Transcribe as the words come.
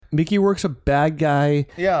Mickey Rourke's a bad guy.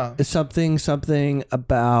 Yeah. Something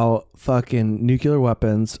about fucking nuclear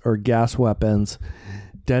weapons or gas weapons.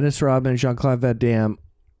 Dennis Rodman, Jean-Claude Van Damme.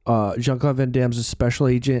 Jean-Claude Van Damme's a special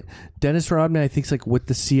agent. Dennis Rodman, I think, is like with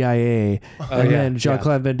the CIA, then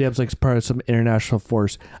Jean-Claude Van Damme's like part of some international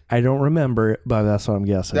force. I don't remember, but that's what I'm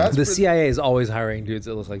guessing. The CIA is always hiring dudes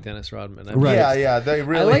that look like Dennis Rodman. Right. Yeah. They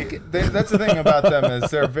really. That's the thing about them is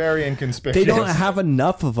they're very inconspicuous. They don't have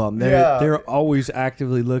enough of them. They're always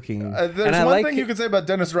actively looking. There's one thing you could say about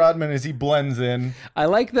Dennis Rodman is he blends in. I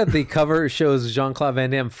like that the cover shows Jean-Claude Van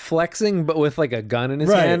Damme flexing, but with like a gun in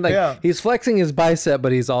his hand. Like he's flexing his bicep,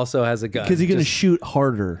 but he's also has a gun because he's gonna shoot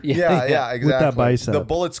harder. Yeah, exactly. With that bicep, the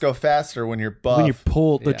bullets go faster when you're buff. When you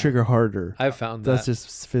pull the trigger harder. I found that's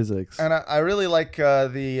just physics. And I really like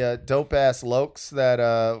the dope ass Lokes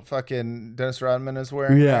that fucking Dennis Rodman is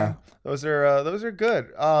wearing. Yeah, those are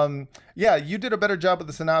good. Yeah, you did a better job with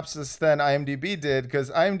the synopsis than IMDb did, because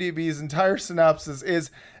IMDb's entire synopsis is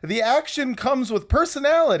the action comes with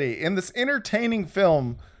personality in this entertaining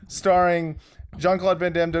film starring Jean-Claude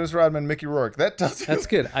Van Damme, Dennis Rodman, Mickey Rourke. That's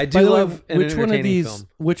good. I do love an which one of these film.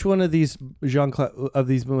 Which one of these Jean-Claude of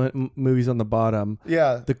these movies on the bottom?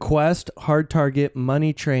 Yeah. The Quest, Hard Target,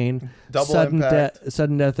 Money Train, Sudden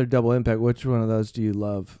Death, or Double Impact. Which one of those do you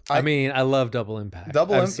love? I mean, I love Double Impact.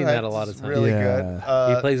 I've seen that a lot of times. Really good.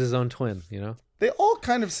 He plays his own twin. You know. They all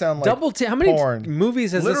kind of sound like How many porn.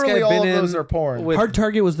 movies has Literally this guy been in? all of those are porn. Hard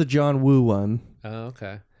Target was the John Woo one. Oh,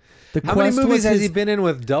 okay. How many movies has he been in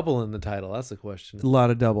with double in the title? That's the question. A lot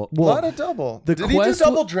of double. A lot of double. Did he do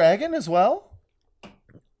Double Dragon as well?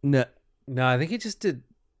 No, I think he just did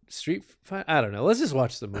Street Fighter. I don't know. Let's just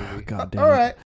watch the movie. God damn. All right.